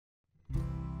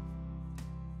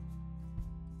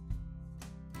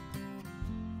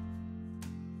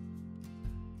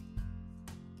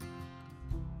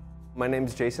My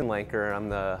name's Jason Lanker. I'm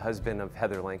the husband of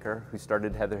Heather Lanker, who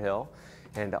started Heather Hill,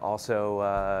 and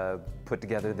also put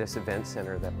together this event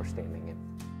center that we're standing in.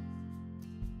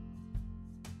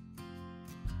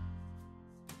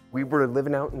 We were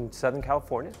living out in Southern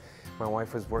California. My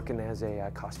wife was working as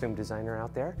a costume designer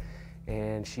out there,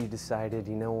 and she decided,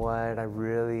 you know what, I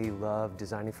really love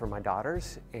designing for my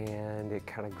daughters, and it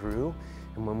kind of grew.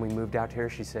 And when we moved out here,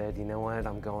 she said, you know what,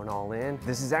 I'm going all in.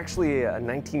 This is actually a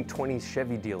 1920s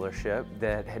Chevy dealership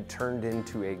that had turned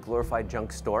into a glorified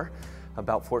junk store,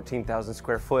 about 14,000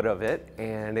 square foot of it,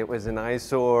 and it was an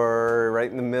eyesore right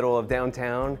in the middle of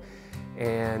downtown.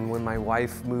 And when my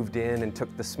wife moved in and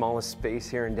took the smallest space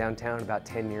here in downtown about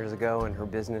 10 years ago and her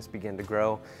business began to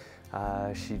grow,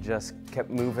 she just kept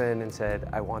moving and said,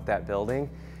 I want that building.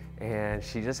 And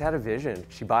she just had a vision.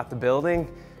 She bought the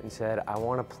building and said, I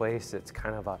want a place that's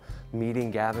kind of a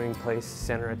meeting, gathering place,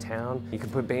 center of town. You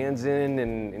can put bands in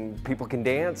and people can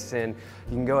dance, and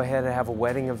you can go ahead and have a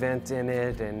wedding event in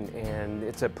it, and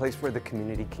it's a place where the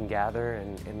community can gather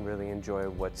and really enjoy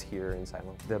what's here in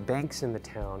Salem. The banks in the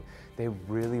town, they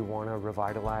really want to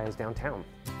revitalize downtown.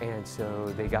 And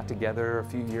so they got together a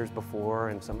few years before,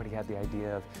 and somebody had the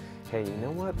idea of, hey, you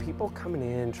know what, people coming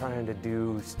in trying to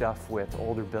do stuff with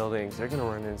older buildings, they're gonna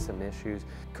run into some issues.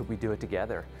 Could we do it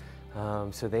together?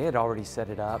 So they had already set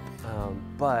it up,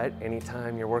 but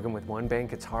anytime you're working with one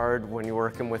bank, it's hard. When you're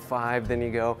working with 5, then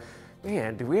you go,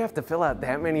 man, do we have to fill out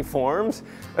that many forms?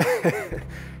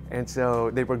 And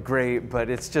so they were great, but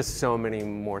it's just so many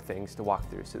more things to walk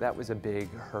through. So that was a big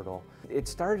hurdle. It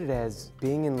started as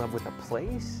being in love with a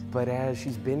place, but as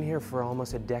she's been here for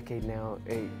almost a decade now,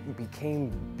 it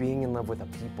became being in love with the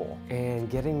people and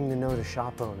getting to know the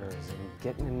shop owners and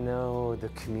getting to know the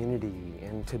community,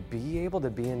 and to be able to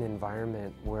be in an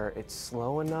environment where it's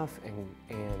slow enough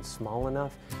and small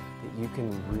enough that you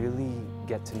can really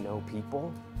get to know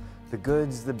people. The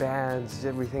goods, the bads,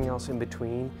 everything else in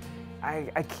between.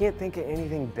 I can't think of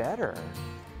anything better.